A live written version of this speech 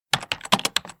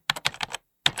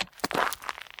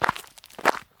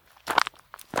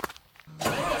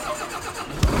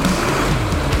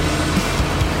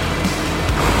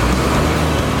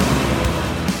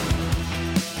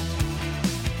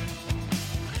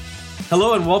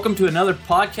Hello and welcome to another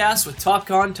podcast with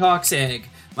TopCon Talks Ag.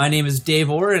 My name is Dave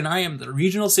Orr and I am the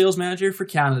Regional Sales Manager for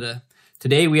Canada.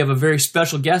 Today we have a very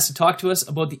special guest to talk to us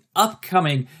about the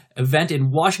upcoming event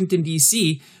in Washington,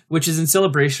 D.C., which is in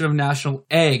celebration of National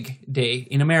Ag Day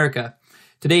in America.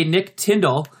 Today, Nick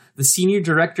Tyndall, the Senior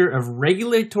Director of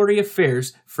Regulatory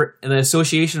Affairs for the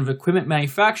Association of Equipment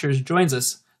Manufacturers, joins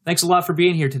us. Thanks a lot for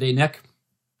being here today, Nick.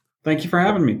 Thank you for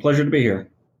having me. Pleasure to be here.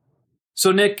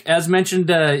 So, Nick, as mentioned,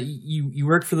 you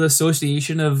work for the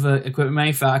Association of Equipment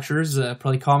Manufacturers,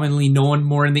 probably commonly known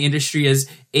more in the industry as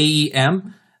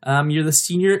AEM. You're the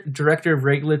Senior Director of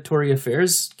Regulatory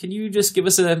Affairs. Can you just give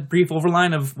us a brief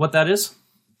overline of what that is?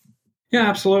 Yeah,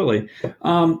 absolutely.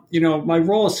 My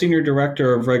role as Senior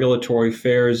Director of Regulatory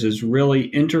Affairs is really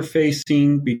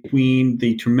interfacing between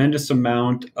the tremendous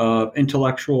amount of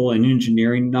intellectual and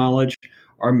engineering knowledge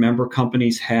our member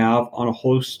companies have on a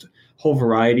whole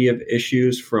variety of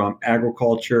issues from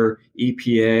agriculture,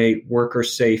 EPA, worker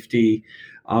safety,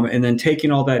 and then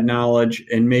taking all that knowledge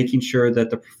and making sure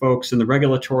that the folks in the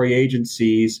regulatory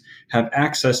agencies have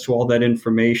access to all that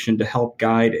information to help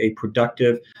guide a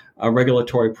productive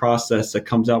regulatory process that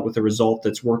comes out with a result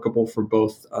that's workable for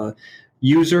both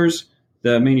users,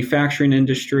 the manufacturing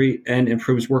industry, and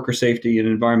improves worker safety and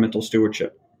environmental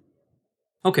stewardship.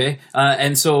 Okay.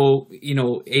 And so,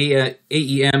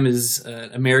 AEM is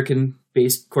an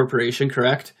American-based corporation,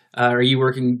 correct? Are you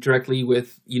working directly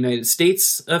with United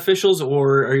States officials,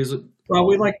 or are you? Well,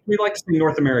 we like to be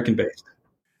North American-based.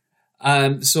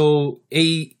 So,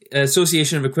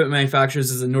 Association of Equipment Manufacturers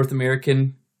is a North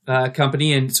American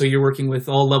company, and so you're working with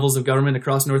all levels of government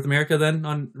across North America then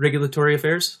on regulatory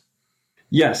affairs?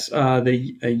 Yes,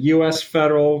 the U.S.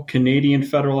 federal, Canadian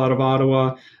federal out of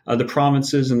Ottawa, the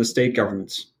provinces, and the state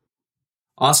governments.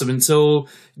 Awesome. And so,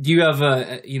 do you have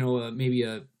maybe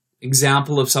a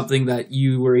example of something that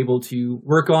you were able to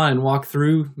work on and walk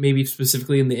through, maybe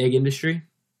specifically in the ag industry?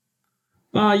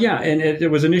 Yeah, and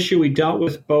it was an issue we dealt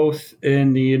with both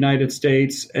in the United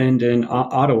States and in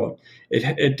Ottawa.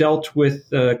 It dealt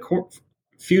with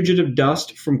fugitive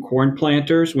dust from corn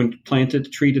planters when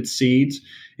planted treated seeds.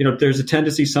 There's a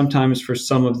tendency sometimes for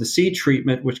some of the seed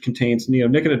treatment, which contains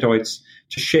neonicotinoids,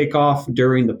 to shake off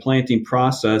during the planting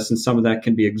process, and some of that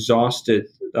can be exhausted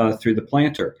through the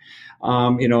planter.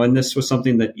 And this was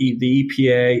something that the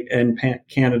EPA and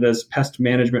Canada's Pest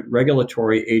Management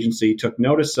Regulatory Agency took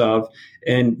notice of,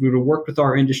 and we would work with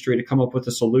our industry to come up with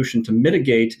a solution to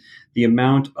mitigate the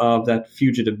amount of that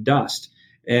fugitive dust.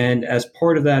 And as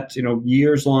part of that,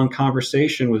 years-long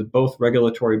conversation with both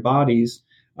regulatory bodies,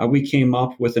 we came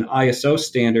up with an ISO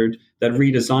standard that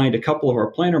redesigned a couple of our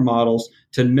planter models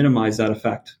to minimize that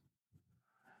effect.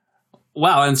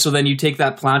 Wow. And so then you take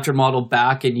that planter model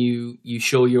back and you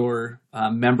show your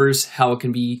members how it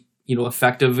can be,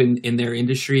 effective in their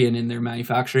industry and in their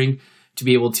manufacturing to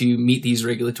be able to meet these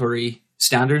regulatory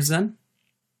standards then?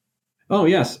 Oh,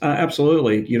 yes,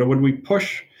 absolutely. When we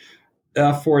push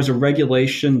for is a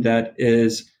regulation that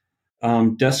is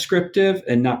descriptive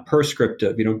and not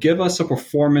prescriptive. Give us a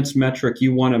performance metric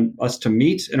you want us to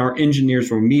meet, and our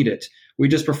engineers will meet it. We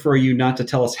just prefer you not to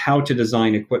tell us how to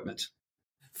design equipment.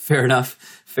 Fair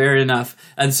enough.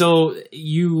 And so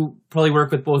you probably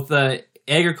work with both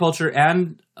agriculture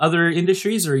and other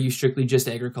industries, or are you strictly just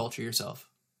agriculture yourself?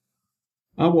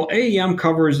 Well, AEM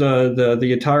covers the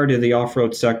entirety of the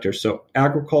off-road sector, so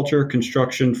agriculture,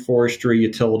 construction, forestry,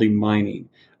 utility, mining.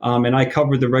 And I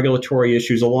cover the regulatory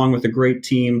issues along with a great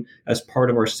team as part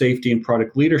of our safety and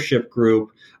product leadership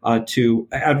group to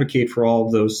advocate for all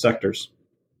of those sectors.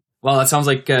 Well, that sounds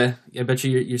like I bet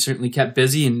you're certainly kept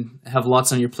busy and have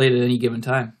lots on your plate at any given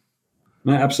time.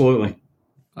 Absolutely.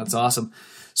 That's awesome.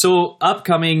 So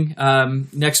upcoming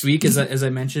next week, as I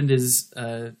mentioned, is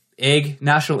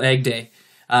National Ag Day.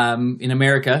 In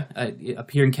America,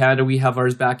 up here in Canada, we have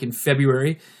ours back in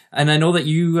February. And I know that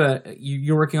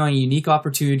you're working on a unique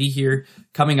opportunity here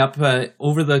coming up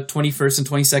over the 21st and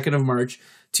 22nd of March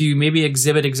to maybe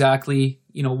exhibit exactly,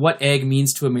 what ag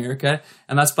means to America.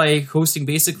 And that's by hosting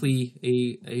basically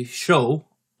a show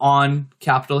on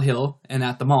Capitol Hill and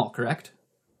at the mall, correct?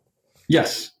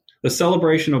 Yes. The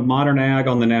celebration of modern ag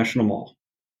on the National Mall.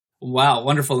 Wow,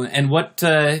 wonderful. And what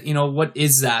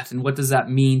is that? And what does that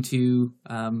mean to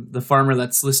the farmer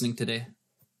that's listening today?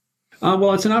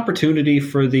 Well, it's an opportunity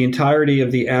for the entirety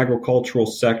of the agricultural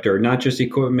sector, not just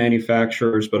equipment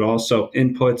manufacturers, but also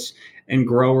inputs and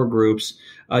grower groups,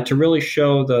 to really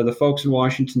show the folks in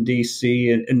Washington, D.C.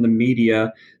 and in the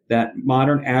media that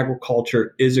modern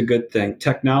agriculture is a good thing.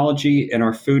 Technology and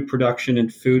our food production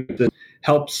and food that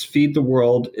helps feed the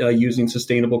world using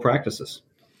sustainable practices.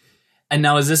 And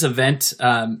now, is this event?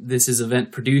 This is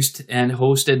event produced and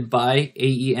hosted by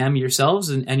AEM yourselves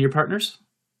and your partners.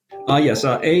 Yes,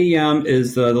 AEM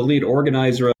is the lead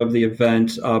organizer of the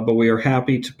event, but we are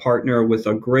happy to partner with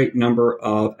a great number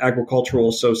of agricultural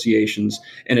associations,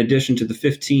 in addition to the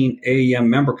 15 AEM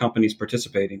member companies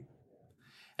participating.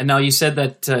 And now you said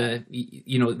that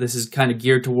this is kind of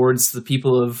geared towards the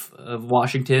people of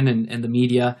Washington and the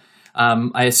media.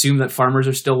 I assume that farmers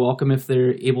are still welcome if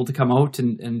they're able to come out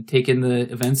and take in the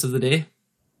events of the day.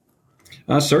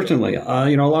 Certainly. A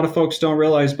lot of folks don't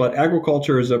realize, but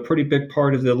agriculture is a pretty big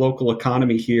part of the local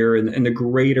economy here in the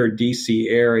greater DC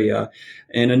area.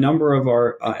 And a number of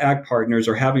our ag partners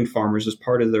are having farmers as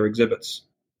part of their exhibits.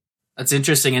 That's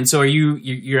interesting. And so are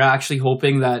you're actually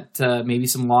hoping that maybe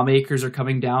some lawmakers are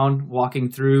coming down,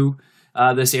 walking through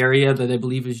this area that I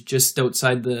believe is just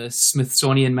outside the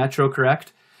Smithsonian Metro,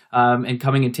 correct? And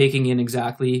coming and taking in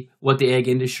exactly what the ag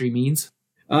industry means?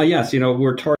 Yes,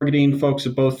 we're targeting folks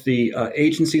at both the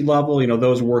agency level,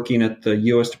 those working at the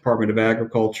U.S. Department of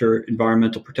Agriculture,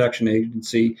 Environmental Protection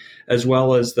Agency, as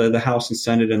well as the House and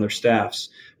Senate and their staffs.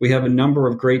 We have a number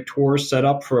of great tours set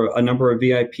up for a number of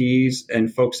VIPs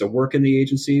and folks that work in the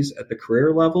agencies at the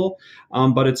career level,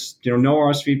 but it's no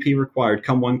RSVP required.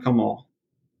 Come one, come all.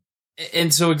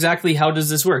 And so exactly how does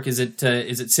this work? Is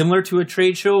it similar to a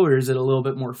trade show, or is it a little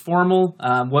bit more formal?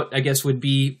 What I guess would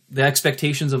be the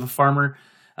expectations of a farmer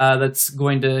that's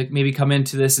going to maybe come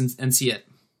into this and see it?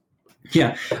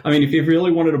 Yeah, I mean, if you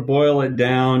really wanted to boil it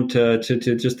down to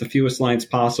just the fewest lines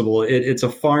possible, it's a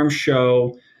farm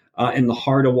show in the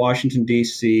heart of Washington,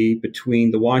 D.C., between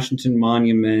the Washington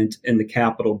Monument and the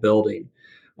Capitol building.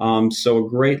 So a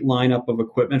great lineup of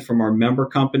equipment from our member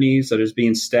companies that is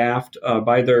being staffed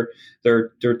by their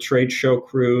trade show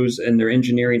crews and their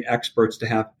engineering experts to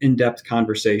have in-depth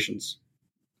conversations.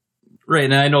 Right,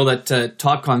 and I know that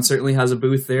TopCon certainly has a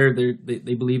booth there.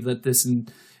 They believe that this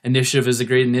initiative is a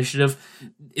great initiative.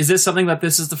 Is this something that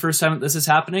this is the first time that this is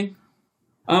happening?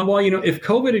 Well, if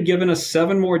COVID had given us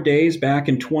 7 more days back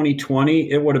in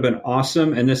 2020, it would have been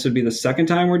awesome, and this would be the second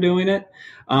time we're doing it.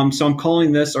 So I'm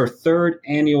calling this our 3rd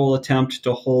annual attempt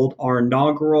to hold our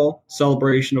inaugural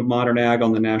celebration of modern ag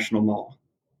on the National Mall.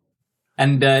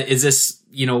 And is this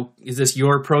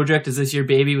your project? Is this your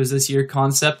baby? Was this your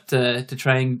concept to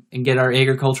try and get our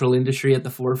agricultural industry at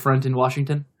the forefront in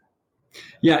Washington?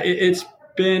 Yeah, it's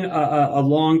been a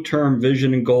long-term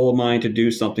vision and goal of mine to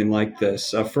do something like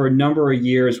this. For a number of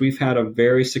years, we've had a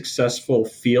very successful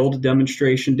field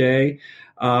demonstration day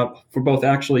for both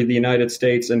actually the United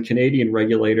States and Canadian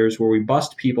regulators, where we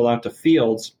bust people out to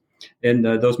fields in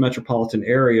those metropolitan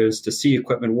areas to see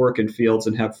equipment work in fields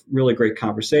and have really great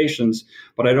conversations.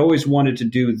 But I'd always wanted to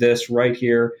do this right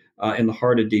here in the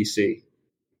heart of DC.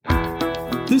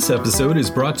 This episode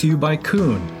is brought to you by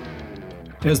Kuhn.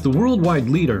 As the worldwide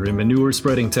leader in manure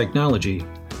spreading technology,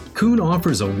 Kuhn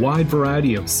offers a wide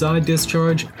variety of side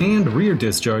discharge and rear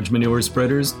discharge manure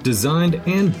spreaders designed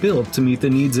and built to meet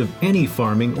the needs of any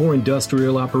farming or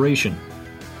industrial operation.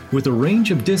 With a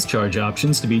range of discharge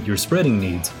options to meet your spreading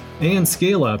needs and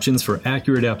scale options for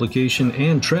accurate application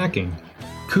and tracking,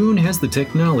 Kuhn has the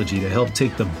technology to help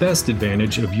take the best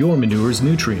advantage of your manure's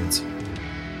nutrients.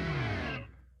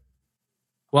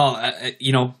 Well,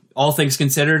 all things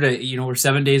considered, we're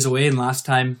 7 days away, and last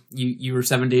time you were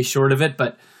 7 days short of it,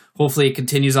 but hopefully it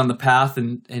continues on the path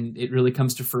and it really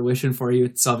comes to fruition for you.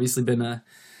 It's obviously been a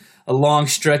long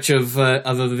stretch of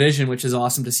a vision, which is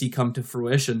awesome to see come to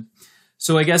fruition.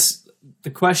 So I guess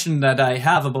the question that I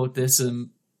have about this,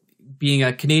 being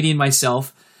a Canadian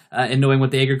myself and knowing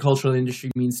what the agricultural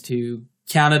industry means to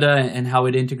Canada and how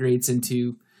it integrates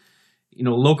into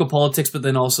local politics, but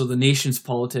then also the nation's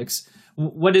politics,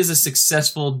 what is a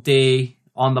successful day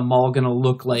on the mall going to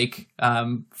look like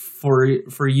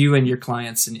for you and your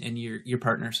clients and your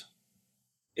partners?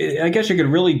 I guess you could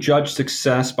really judge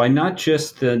success by not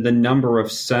just the number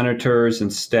of senators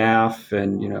and staff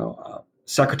and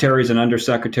secretaries and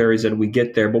undersecretaries that we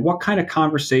get there, but what kind of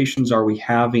conversations are we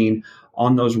having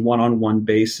on those one-on-one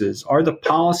bases? Are the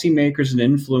policymakers and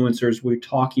influencers we're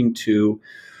talking to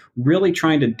really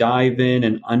trying to dive in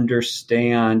and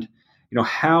understand,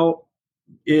 how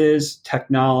is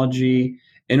technology,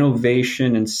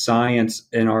 innovation, and science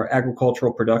in our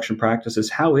agricultural production practices,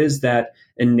 how is that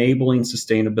enabling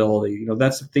sustainability?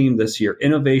 That's the theme this year.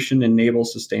 Innovation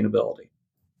enables sustainability.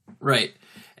 Right.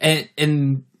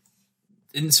 And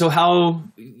so how,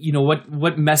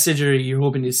 what message are you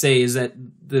hoping to say? Is that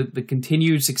the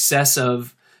continued success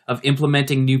of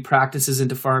implementing new practices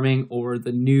into farming, or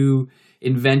the new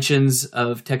inventions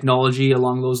of technology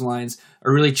along those lines,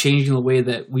 are really changing the way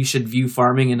that we should view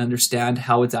farming and understand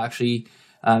how it's actually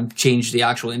change the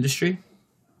actual industry?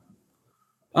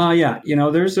 Yeah.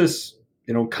 There's this,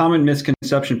 common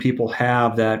misconception people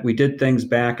have that we did things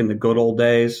back in the good old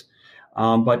days.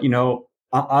 But,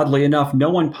 oddly enough, no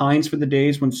one pines for the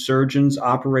days when surgeons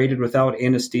operated without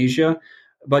anesthesia.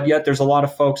 But yet there's a lot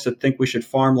of folks that think we should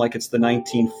farm like it's the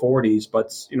 1940s.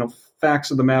 But,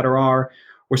 facts of the matter are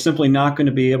we're simply not going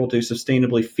to be able to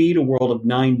sustainably feed a world of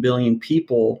 9 billion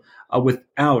people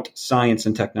without science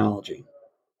and technology.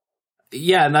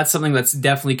 Yeah, and that's something that's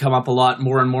definitely come up a lot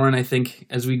more and more. And I think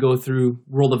as we go through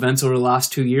world events over the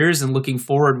last 2 years and looking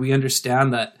forward, we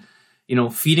understand that,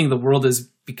 feeding the world is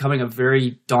becoming a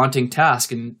very daunting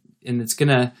task. And it's going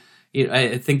to,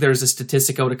 I think there's a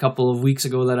statistic out a couple of weeks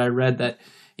ago that I read that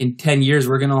in 10 years,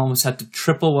 we're going to almost have to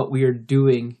triple what we are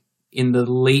doing in the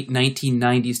late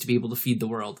 1990s to be able to feed the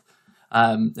world.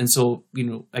 And so,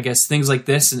 I guess things like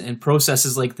this and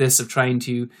processes like this of trying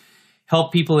to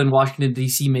help people in Washington,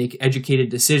 D.C. make educated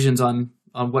decisions on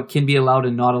what can be allowed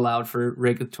and not allowed for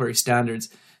regulatory standards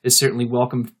is certainly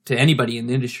welcome to anybody in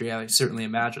the industry, I certainly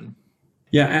imagine.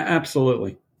 Yeah,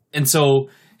 absolutely. And so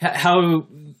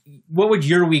what would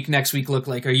your week next week look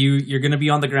like? You're going to be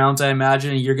on the grounds, I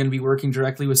imagine, and you're going to be working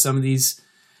directly with some of these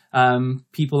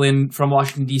people from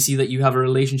Washington, D.C. that you have a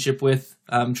relationship with,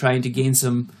 trying to gain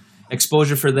some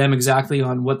exposure for them exactly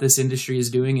on what this industry is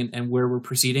doing and where we're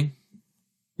proceeding?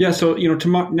 Yeah, so,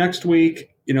 next week,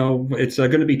 it's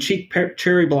going to be cheap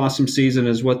cherry blossom season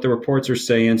is what the reports are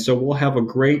saying. So we'll have a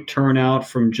great turnout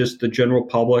from just the general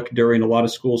public during a lot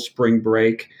of school spring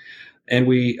break. And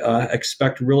we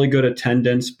expect really good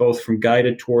attendance, both from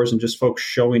guided tours and just folks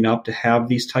showing up to have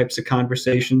these types of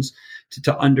conversations,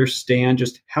 to understand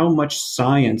just how much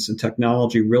science and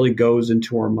technology really goes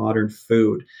into our modern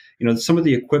food. Some of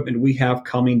the equipment we have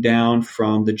coming down,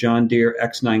 from the John Deere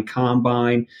X9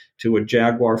 combine to a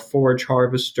Jaguar forage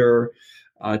harvester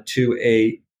to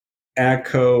a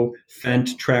AGCO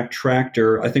Fendt track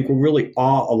tractor, I think will really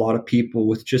awe a lot of people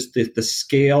with just the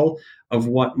scale of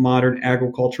what modern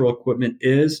agricultural equipment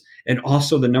is, and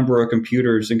also the number of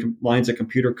computers and lines of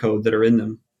computer code that are in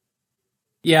them.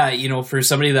 Yeah, for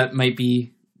somebody that might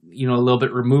be, a little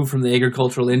bit removed from the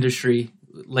agricultural industry,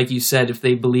 like you said, if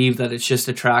they believe that it's just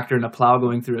a tractor and a plow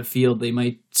going through a field, they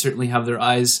might certainly have their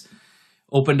eyes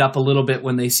opened up a little bit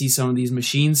when they see some of these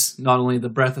machines, not only the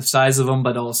breadth of size of them,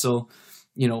 but also,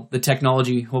 the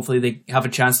technology. Hopefully they have a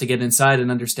chance to get inside and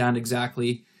understand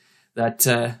exactly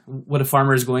that what a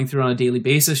farmer is going through on a daily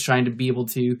basis, trying to be able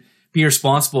to be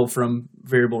responsible from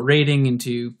variable rating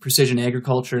into precision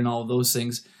agriculture and all of those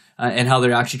things, and how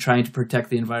they're actually trying to protect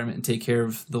the environment and take care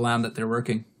of the land that they're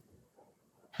working.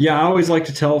 Yeah, I always like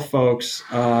to tell folks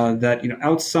that,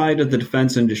 outside of the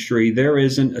defense industry, there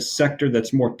isn't a sector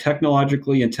that's more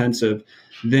technologically intensive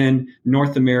than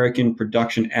North American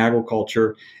production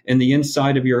agriculture. And the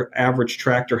inside of your average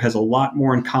tractor has a lot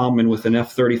more in common with an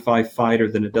F-35 fighter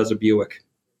than it does a Buick.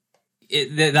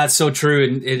 That's so true,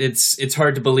 and it's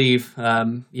hard to believe.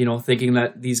 Thinking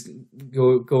that these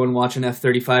go and watch an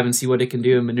F-35 and see what it can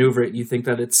do and maneuver it. You think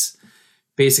that it's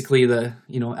basically the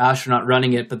astronaut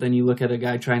running it, but then you look at a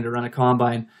guy trying to run a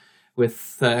combine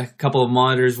with a couple of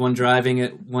monitors, one driving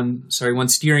it, one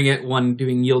steering it, one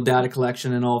doing yield data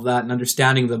collection and all of that, and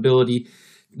understanding the ability,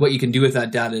 what you can do with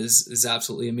that data is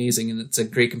absolutely amazing, and it's a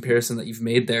great comparison that you've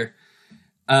made there.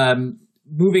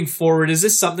 Moving forward, is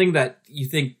this something that you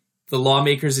think the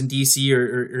lawmakers in DC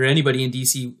or anybody in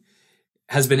DC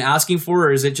has been asking for,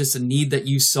 or is it just a need that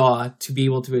you saw to be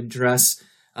able to address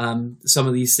some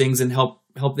of these things and help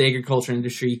the agriculture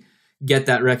industry get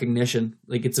that recognition?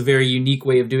 Like, it's a very unique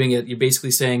way of doing it. You're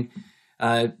basically saying,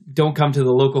 don't come to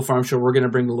the local farm show. We're going to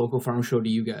bring the local farm show to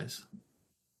you guys.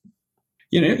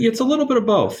 It's a little bit of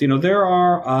both. There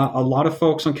are a lot of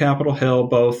folks on Capitol Hill,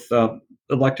 both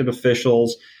elected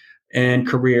officials and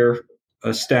career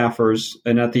staffers,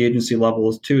 and at the agency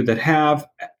level too, that have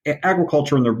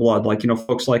agriculture in their blood. Like,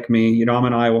 folks like me, I'm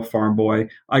an Iowa farm boy.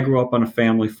 I grew up on a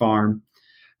family farm.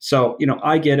 So,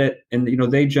 I get it, and,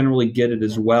 they generally get it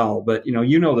as well. But,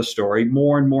 the story.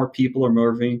 More and more people are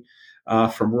moving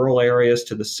from rural areas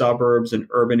to the suburbs and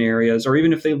urban areas, or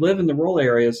even if they live in the rural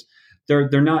areas, their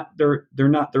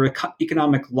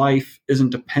economic life isn't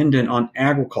dependent on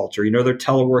agriculture. They're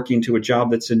teleworking to a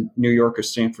job that's in New York or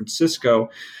San Francisco.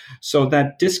 So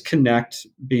that disconnect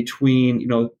between,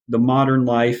 the modern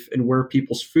life and where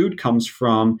people's food comes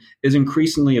from is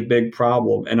increasingly a big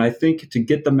problem. And I think to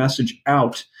get the message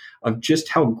out of just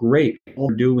how great what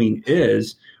we're doing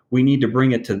is, we need to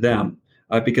bring it to them.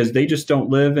 Because they just don't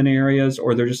live in areas,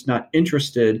 or they're just not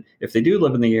interested, if they do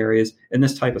live in the areas, in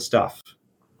this type of stuff.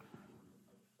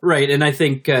 Right. And I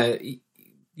think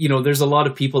there's a lot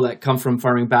of people that come from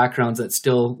farming backgrounds that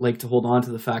still like to hold on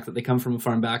to the fact that they come from a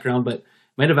farm background, but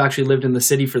might have actually lived in the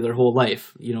city for their whole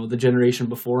life, the generation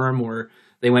before them, or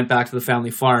they went back to the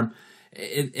family farm.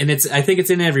 And I think it's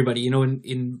in everybody,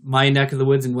 in my neck of the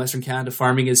woods in Western Canada,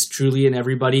 farming is truly in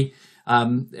everybody.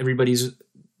 Everybody's,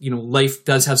 life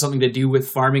does have something to do with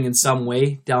farming in some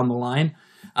way down the line.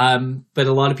 But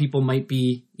a lot of people might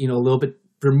be, a little bit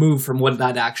removed from what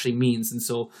that actually means. And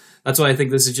so that's why I think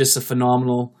this is just a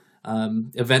phenomenal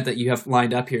event that you have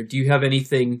lined up here. Do you have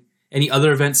any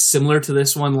other events similar to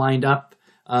this one lined up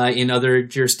in other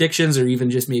jurisdictions, or even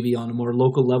just maybe on a more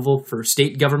local level for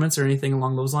state governments or anything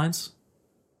along those lines?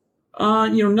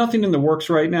 Nothing in the works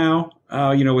right now.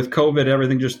 With COVID,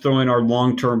 everything just throwing our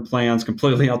long-term plans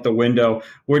completely out the window.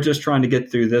 We're just trying to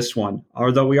get through this one.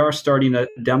 Although we are starting a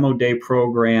demo day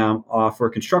program for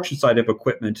construction site of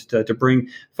equipment to bring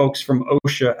folks from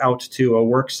OSHA out to a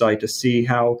work site to see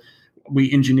how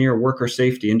we engineer worker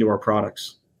safety into our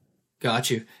products. Got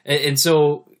you. And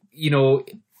so,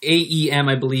 AEM,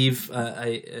 I believe,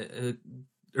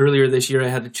 earlier this year, I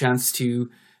had the chance to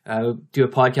do a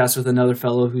podcast with another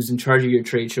fellow who's in charge of your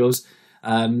trade shows.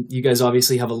 You guys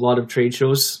obviously have a lot of trade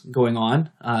shows going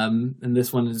on. And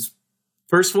this one is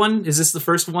first one. Is this the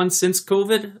first one since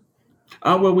COVID?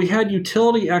 Well, we had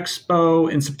Utility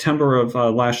Expo in September of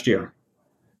last year.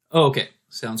 Oh, okay.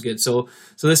 Sounds good. So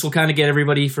this will kind of get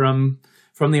everybody from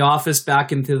the office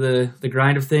back into the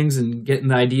grind of things and getting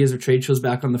the ideas of trade shows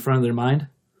back on the front of their mind.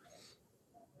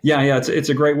 Yeah. It's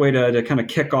a great way to kind of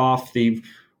kick off the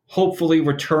hopefully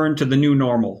return to the new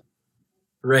normal.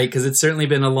 Right, because it's certainly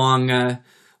been a long time.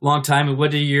 And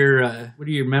what are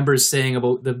your members saying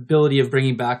about the ability of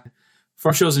bringing back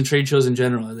farm shows and trade shows in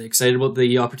general? Are they excited about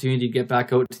the opportunity to get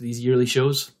back out to these yearly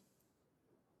shows?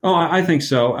 Oh, I think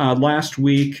so. Last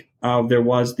week, there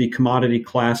was the Commodity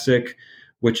Classic,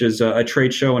 which is a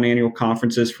trade show and annual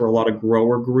conferences for a lot of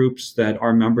grower groups that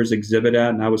our members exhibit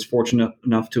at. And I was fortunate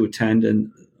enough to attend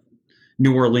in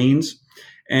New Orleans.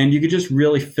 And you could just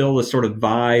really feel the sort of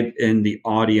vibe in the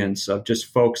audience of just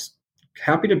folks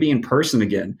happy to be in person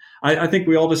again. I think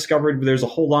we all discovered there's a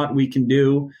whole lot we can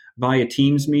do via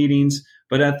Teams meetings,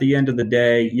 but at the end of the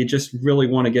day, you just really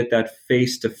want to get that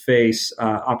face-to-face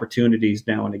opportunities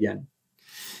now and again.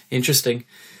 Interesting.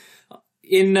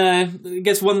 I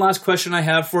guess one last question I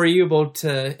have for you about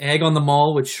Ag on the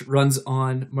Mall, which runs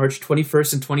on March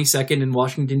 21st and 22nd in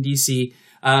Washington, D.C.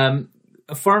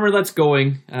 A farmer that's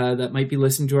going, that might be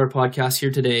listening to our podcast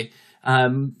here today,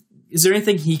 is there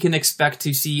anything he can expect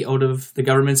to see out of the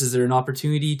governments? Is there an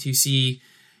opportunity to see,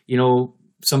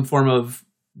 some form of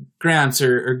grants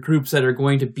or groups that are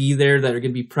going to be there, that are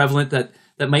going to be prevalent, that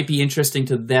might be interesting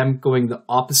to them going the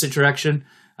opposite direction?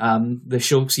 The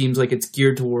show seems like it's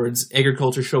geared towards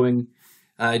agriculture, showing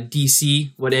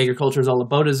DC what agriculture is all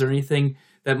about. Is there anything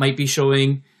that might be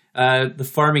showing the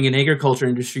farming and agriculture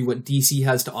industry what DC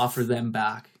has to offer them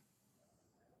back?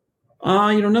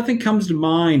 Nothing comes to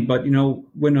mind, but,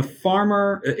 when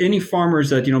any farmers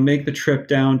that, make the trip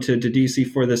down to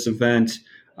DC for this event,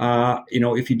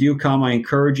 if you do come, I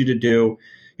encourage you to do,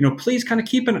 please kind of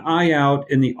keep an eye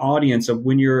out in the audience of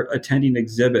when you're attending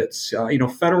exhibits.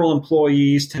 Federal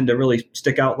employees tend to really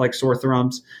stick out like sore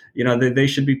thumbs. They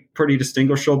should be pretty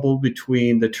distinguishable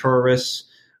between the tourists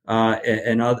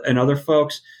and other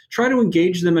folks. Try to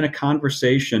engage them in a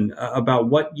conversation about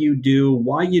what you do,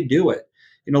 why you do it.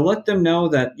 Let them know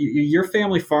that your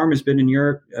family farm has been in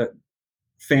your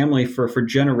family for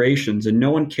generations, and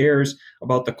no one cares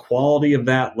about the quality of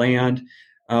that land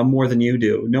more than you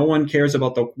do. No one cares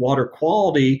about the water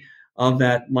quality of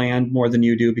that land more than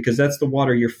you do, because that's the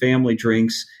water your family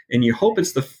drinks, and you hope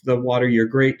it's the water your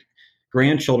great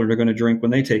grandchildren are going to drink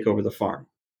when they take over the farm.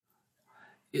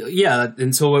 Yeah,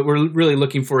 and so what we're really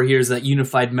looking for here is that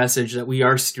unified message that we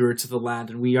are stewards of the land,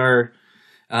 and we are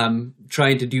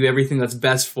trying to do everything that's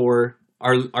best for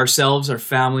ourselves, our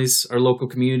families, our local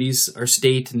communities, our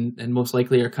state, and most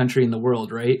likely our country and the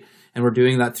world, right? And we're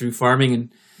doing that through farming.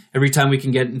 And every time we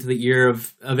can get into the ear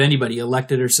of anybody,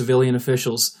 elected or civilian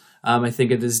officials, I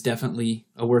think it is definitely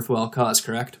a worthwhile cause,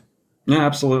 correct? Yeah,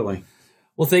 absolutely.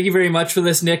 Well, thank you very much for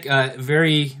this, Nick.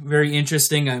 Very, very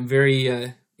interesting. I'm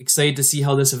very excited to see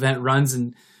how this event runs,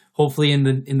 and hopefully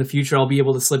in the future I'll be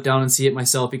able to slip down and see it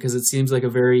myself, because it seems like a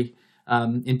very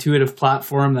intuitive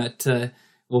platform that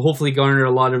will hopefully garner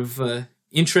a lot of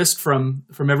interest from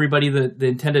everybody, the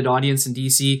intended audience in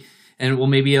DC, and it will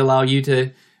maybe allow you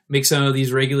to make some of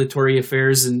these regulatory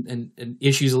affairs and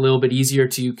issues a little bit easier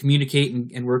to communicate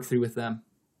and work through with them.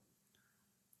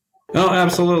 Oh,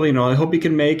 absolutely. I hope you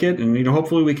can make it, and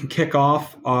hopefully we can kick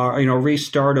off our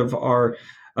restart of our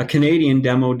Canadian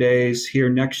demo days here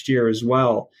next year as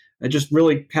well. I'm just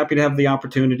really happy to have the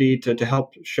opportunity to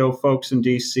help show folks in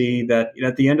DC that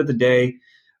at the end of the day,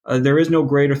 there is no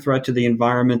greater threat to the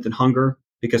environment than hunger,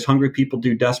 because hungry people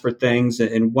do desperate things.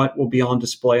 And what will be on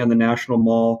display on the National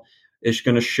Mall is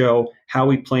going to show how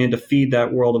we plan to feed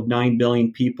that world of 9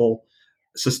 billion people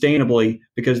sustainably,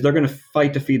 because they're going to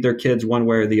fight to feed their kids one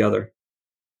way or the other.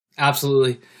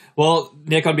 Absolutely. Well,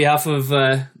 Nick, on behalf of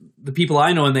the people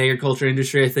I know in the agriculture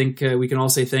industry, I think we can all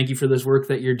say thank you for this work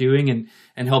that you're doing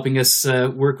and helping us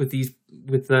work with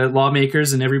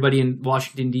lawmakers and everybody in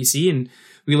Washington, D.C. And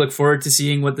we look forward to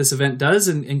seeing what this event does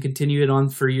and continue it on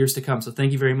for years to come. So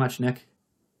thank you very much, Nick.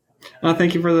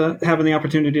 Thank you for having the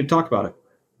opportunity to talk about it.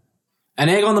 An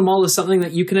Ag on the Mall is something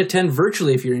that you can attend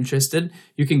virtually if you're interested.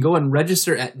 You can go and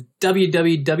register at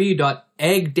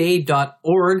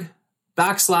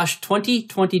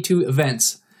www.agday.org/2022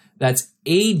 events. That's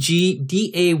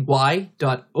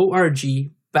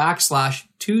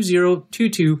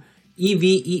agday.org/2022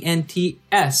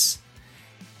 events.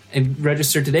 And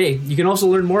register today. You can also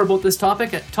learn more about this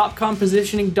topic at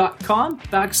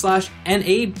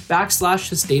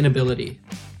topconpositioning.com/NA/sustainability.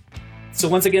 So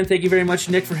once again, thank you very much,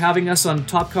 Nick, for having us on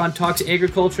TopCon Talks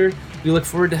Agriculture. We look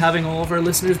forward to having all of our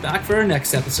listeners back for our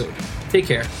next episode. Take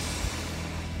care.